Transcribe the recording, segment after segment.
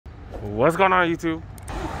What's going on, YouTube?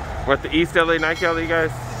 We're at the East LA Nike Alley,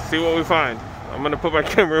 guys. See what we find. I'm gonna put my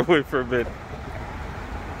camera away for a bit.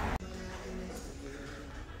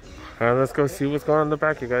 Alright, let's go see what's going on in the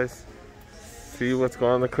back, you guys. See what's going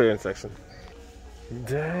on in the clearance section.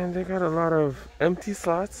 Damn, they got a lot of empty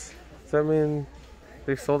slots. Does that mean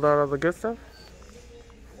they sold out all the good stuff?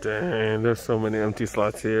 Dang, there's so many empty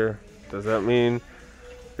slots here. Does that mean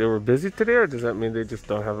they were busy today, or does that mean they just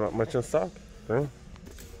don't have that much in stock? Okay.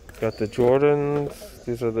 Got the Jordans.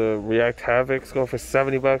 These are the React Havocs, going for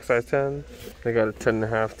 70 bucks, size 10. They got a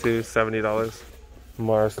 10.5 to $70.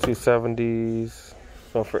 Mars 270s,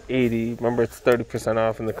 going for 80. Remember, it's 30%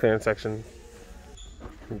 off in the clearance section.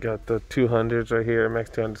 We got the 200s right here.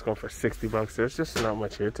 MX 200s going for 60 bucks. There's just not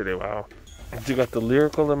much here today. Wow. You got the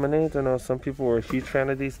Lyrical Lemonades. I know some people were a huge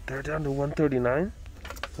fan of these. They're down to $139.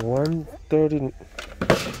 $130.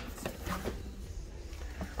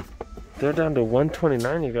 They're down to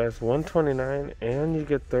 $129, you guys. $129, and you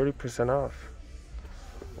get 30% off.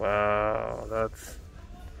 Wow, that's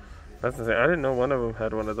insane. I didn't know one of them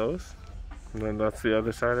had one of those. And then that's the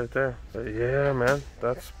other side right there. But yeah, man,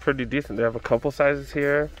 that's pretty decent. They have a couple sizes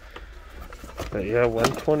here. But yeah,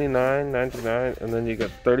 $129.99, and then you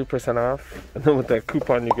get 30% off. And then with that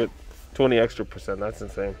coupon, you get 20 extra percent. That's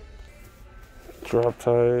insane. Drop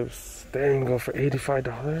types, dang, go for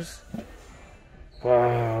 $85.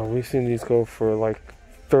 Wow, we've seen these go for like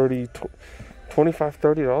 $25,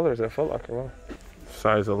 $30 at Footlocker. Wow.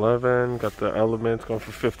 Size 11, got the Elements going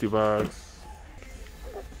for 50 bucks.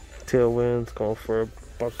 Tailwinds going for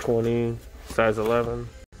 $120, size 11.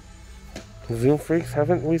 Zoom Freaks,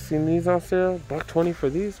 haven't we seen these on sale? $120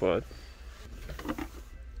 for these, what?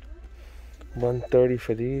 $130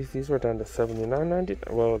 for these. These were down to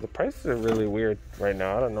 $79.99. Well, the prices are really weird right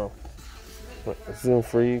now. I don't know. Zoom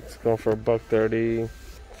Freaks going for $130.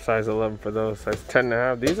 Size 11 for those. Size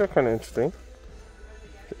 10.5. These are kind of interesting.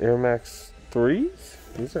 Air Max 3s.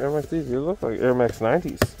 These are Air Max 3s. These look like Air Max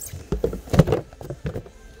 90s.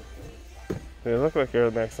 They look like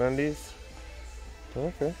Air Max 90s.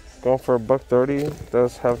 Okay. Going for $130.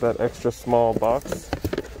 Does have that extra small box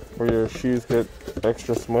where your shoes get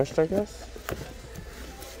extra smushed, I guess.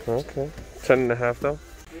 Okay. 10.5 though.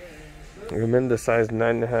 I'm in the size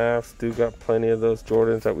 9.5. Do got plenty of those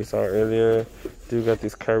Jordans that we saw earlier. Do got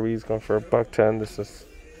these Kyries going for $110. This is,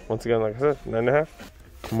 once again, like I said, 9.5.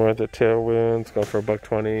 More of the Tailwinds going for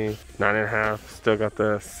 $120. 9.5. Still got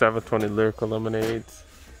the 720 Lyrical Lemonades.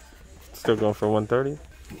 Still going for $130.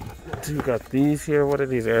 Do got these here. What are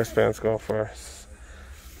these Airspans going for?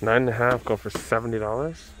 9.5. Go for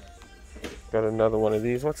 $70. Got another one of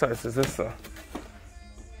these. What size is this though?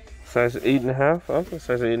 Size 8.5. Okay,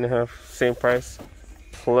 size 8.5. Same price.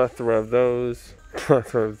 Plethora of those.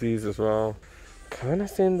 Plethora of these as well. Kind of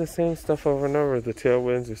seeing the same stuff over and over. The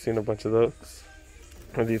Tailwinds, we've seen a bunch of those.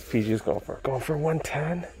 What are these PGs going for? Going for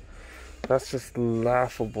 $110. That's just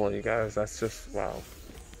laughable, you guys. That's just, wow.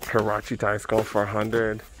 Karachi ties going for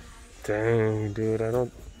 $100. Dang, dude.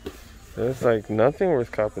 There's like nothing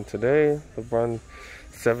worth copping today. LeBron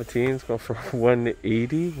 17s go for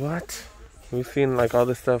 $180. What? We've seen like all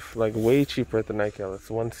this stuff like way cheaper at the Nike Alley. It's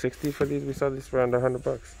 $160 for these. We saw these for around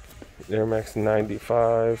 $100. Air Max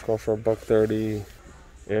 95 going for $130.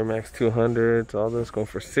 Air Max 200s, all those going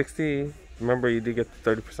for $60. Remember, you did get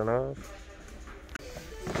the 30% off.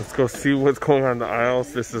 Let's go see what's going on in the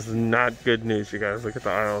aisles. This is not good news, you guys. Look at the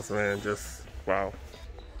aisles, man. Just wow.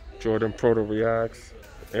 Jordan Proto Reacts,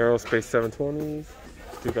 Aerospace 720s.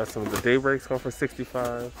 We got some of the Daybreaks going for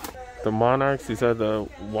 $65. The Monarchs, these are the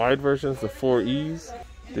wide versions, the 4Es.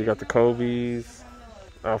 They got the Kobe's,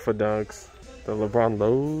 Alpha Dunks, the LeBron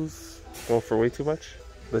Lows going for way too much.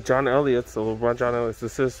 The John Elliott's, the LeBron John Elliott's.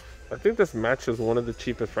 This is, I think this matches one of the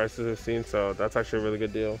cheapest prices I've seen, so that's actually a really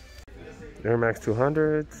good deal. Air Max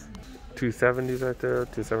 200s, 270s right there,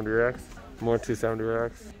 270 Reacts, more 270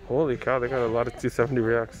 Reacts. Holy cow, they got a lot of 270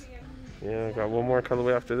 Reacts. Yeah, got one more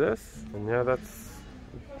colorway after this, and yeah, that's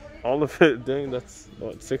all of it. Dang, that's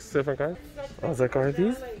what, 6 different kinds. I was like, are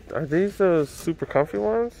these the super comfy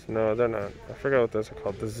ones? No, they're not. I forgot what those are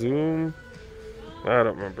called. The Zoom, I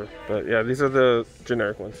don't remember, but yeah, these are the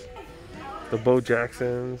generic ones. The Bo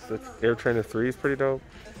Jacksons, the Air Trainer 3 is pretty dope.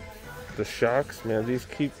 The Shocks, man, these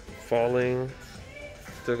keep falling.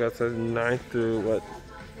 Still got the 9th through what,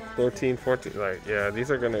 13, 14. Like, yeah,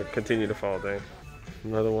 these are gonna continue to fall. Dang.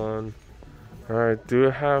 Another one. All right, do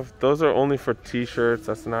have, those are only for t-shirts.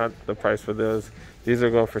 That's not the price for those. These are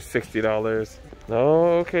going for $60.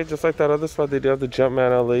 Oh, okay, just like that other spot, they do have the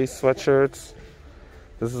Jumpman LA sweatshirts.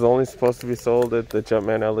 This is only supposed to be sold at the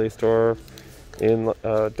Jumpman LA store in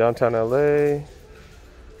downtown LA.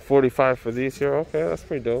 $45 for these here. Okay, that's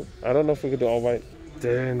pretty dope. I don't know if we could do all white.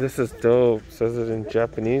 Dang, this is dope. Says it in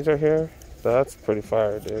Japanese right here. That's pretty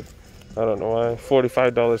fire, dude. I don't know why.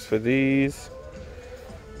 $45 for these.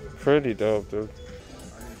 Pretty dope, dude.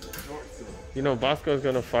 You know, Bosco's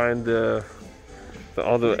gonna find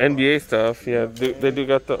all the NBA stuff. Yeah, they do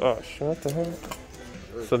got the, oh, what the hell?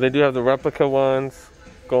 So they do have the replica ones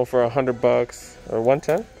going for $100 or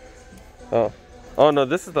 110. Oh no,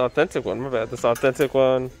 this is the authentic one. My bad. This authentic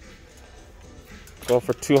one going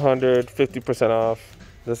for 200, 50% off.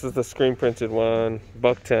 This is the screen printed one,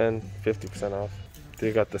 $110, 50% off.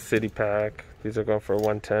 They got the city pack. These are going for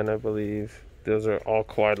 110, I believe. Those are all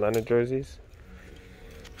Kawhi Leonard jerseys.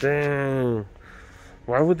 Dang.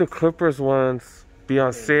 Why would the Clippers ones be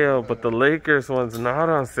on sale, but the Lakers one's not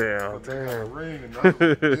on sale? Damn.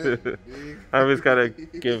 I always gotta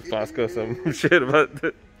give Bosco some shit about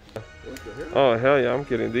that. Oh, hell yeah, I'm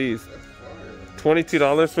getting these.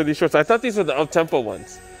 $22 for these shorts. I thought these were the up-tempo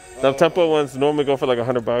ones. The up-tempo ones normally go for like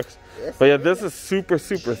 $100. But yeah, this is super,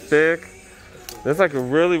 super thick. It's like a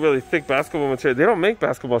really, really thick basketball material. They don't make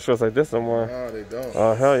basketball shorts like this no more. No, they don't.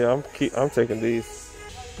 Oh, hell yeah, I'm taking these.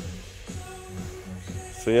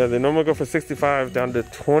 So yeah, they normally go for $65 down to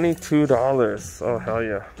 $22. Oh, hell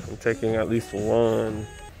yeah. I'm taking at least one.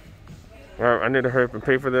 All right, I need to hurry up and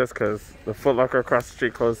pay for this because the Footlocker across the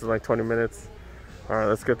street closes in like 20 minutes. All right,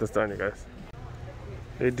 let's get this done, you guys.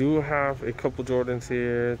 They do have a couple Jordans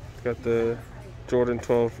here. Got the Jordan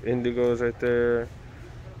 12 Indigos right there.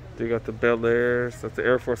 They got the Bel Airs. That's the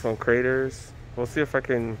Air Force One Craters. We'll see if I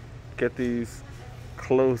can get these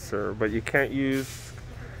closer, but you can't use,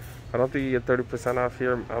 I don't think you get 30% off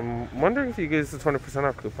here. I'm wondering if you get the 20%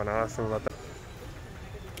 off coupon. I'll ask them about that.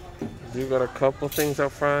 You got a couple things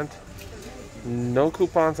up front. No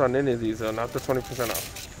coupons on any of these though, not the 20%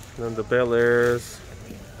 off. And then the Bel Airs.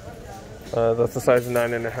 That's the size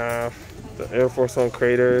 9.5. The Air Force One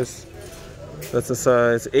Craters. That's a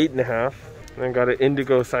size 8.5. And then got an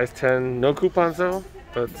Indigo size 10. No coupons though,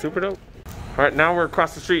 but super dope. All right, now we're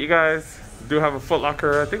across the street, you guys. Do have a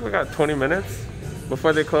Footlocker. I think we got 20 minutes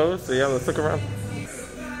before they close. So yeah, let's look around.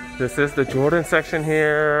 This is the Jordan section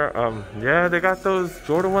here. Yeah, they got those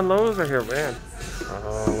Jordan 1 lows right here, man.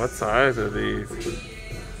 Oh, what size are these?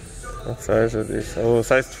 What size are these? Oh,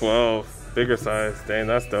 size 12. Bigger size. Dang,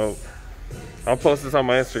 that's dope. I'll post this on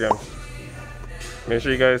my Instagram. Make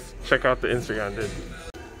sure you guys check out the Instagram, dude.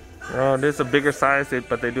 Oh, this is a bigger size,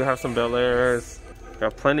 but they do have some Bel Airs.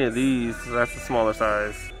 Got plenty of these. That's the smaller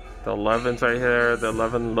size. The 11s right here. The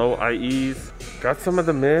 11 low IEs. Got some of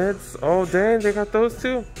the mids. Oh, dang, they got those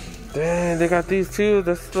too. Dang, they got these too.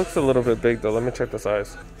 This looks a little bit big though. Let me check the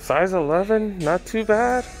size. Size 11, not too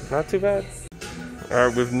bad. Not too bad. All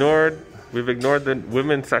right, we've ignored the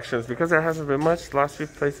women's sections because there hasn't been much the last few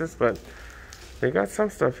places, but they got some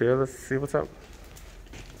stuff here. Let's see what's up.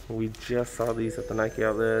 We just saw these at the Nike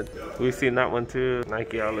outlet. We've seen that one too.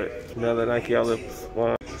 Nike outlet. Another Nike outlet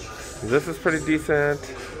one. This is pretty decent.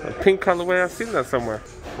 A pink colorway. I've seen that somewhere.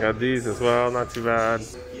 Got these as well. Not too bad.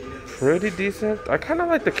 Pretty decent. I kind of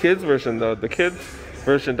like the kids version though. The kids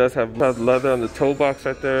version does have leather on the toe box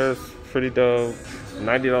right there. It's pretty dope.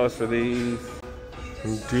 $90 for these.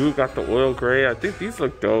 Dude got the oil gray. I think these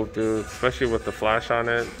look dope, dude. Especially with the flash on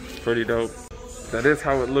it. It's pretty dope. That is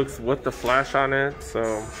how it looks with the flash on it. So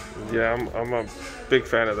yeah, I'm a big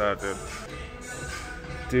fan of that, dude.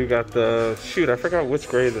 Dude got the, shoot, I forgot which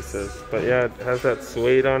gray this is. But yeah, it has that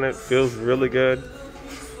suede on it. Feels really good.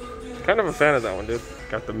 Kind of a fan of that one, dude.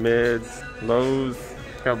 Got the mids, lows.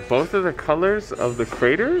 Got both of the colors of the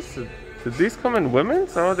Craters. Did these come in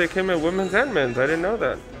women's? Oh, they came in women's and men's. I didn't know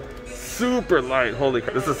that. Super light. Holy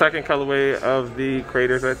crap. This is the second colorway of the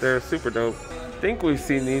Craters right there. Super dope. I think we've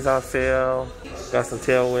seen these on sale. Got some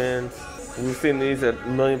tailwinds. We've seen these at a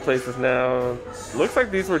million places now. Looks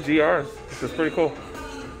like these were GRs, which is pretty cool.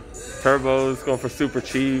 Turbos going for super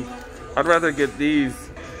cheap. I'd rather get these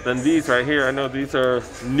than these right here. I know these are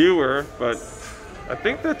newer, but I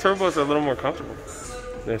think the turbos are a little more comfortable.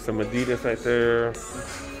 There's some Adidas right there.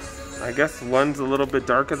 I guess one's a little bit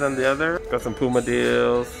darker than the other. Got some Puma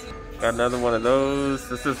deals. Got another one of those.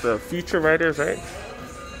 This is the Future Riders, right?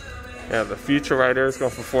 Yeah, the Future Riders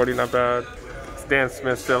going for 40, not bad. Stan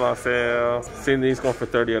Smith still on sale. Seen these going for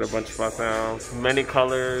 30 at a bunch of spots now. Many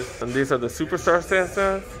colors. And these are the Superstar Stan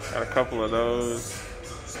Smith. Got a couple of those.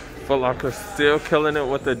 Footlocker still killing it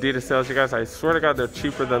with the Adidas sales, you guys. I swear to God, they're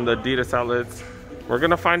cheaper than the Adidas outlets. We're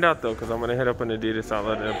gonna find out though, because I'm gonna hit up an Adidas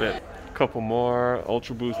outlet in a bit. Couple more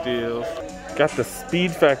Ultra Boost deals. Got the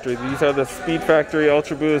Speed Factory. These are the Speed Factory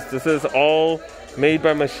Ultra Boost. This is all made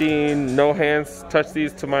by machine. No hands touch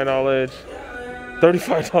these to my knowledge.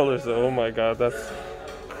 $35. Oh my God, that's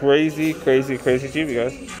crazy cheap, you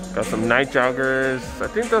guys. Got some night joggers. I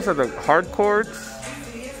think those are the hard cords.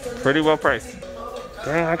 Pretty well priced.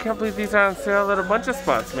 Dang, I can't believe these are on sale at a bunch of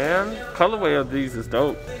spots, man. Colorway of these is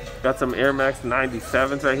dope. Got some Air Max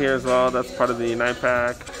 97s right here as well. That's part of the Unite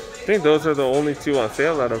pack. I think those are the only two on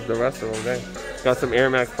sale out of the rest of them. Dang. Got some Air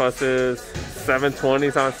Max Pluses.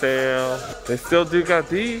 720s on sale. They still do got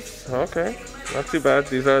these. Okay, not too bad.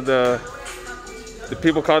 These are the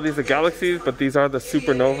people call these the Galaxies, but these are the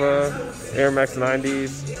Supernova Air Max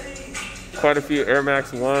 90s. Quite a few Air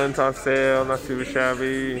Max 1s on sale, not too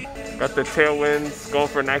shabby. Got the Tailwinds, going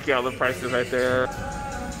for Nike outlet prices right there.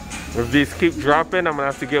 If these keep dropping, I'm gonna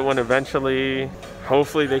have to get one eventually.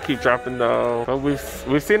 Hopefully they keep dropping though. But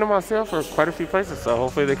we've seen them on sale for quite a few places, so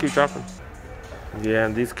hopefully they keep dropping. Yeah,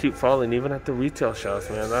 and these keep falling even at the retail shops,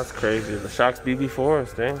 man. That's crazy. The Shox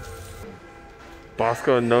BB4s, dang.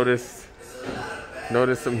 Bosco noticed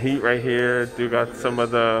some heat right here. Do got some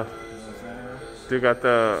of the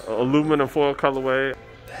aluminum foil colorway.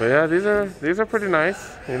 But yeah, these are pretty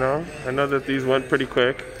nice, you know. I know that these went pretty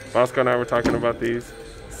quick. Bosco and I were talking about these.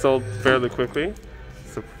 Sold fairly quickly.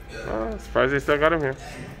 So, surprised they still got them here.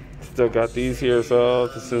 Still got these here as well.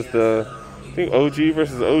 This is the, I think, OG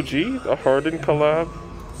versus OG, the Harden collab.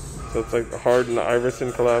 So it's like the Harden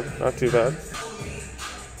Iverson collab. Not too bad.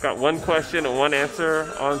 Got one question and one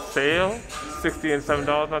answer on sale. $60 and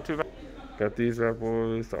 $7, not too bad. Got these Red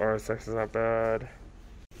Bulls. The RSX is not bad.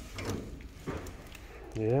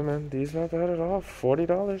 Yeah, man, these not bad at all.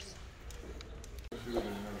 $40.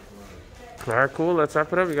 Alright, cool. Let's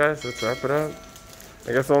wrap it up, you guys. Let's wrap it up.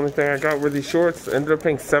 I guess the only thing I got were these shorts. Ended up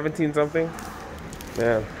paying 17 something.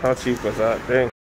 Man, how cheap was that? Dang.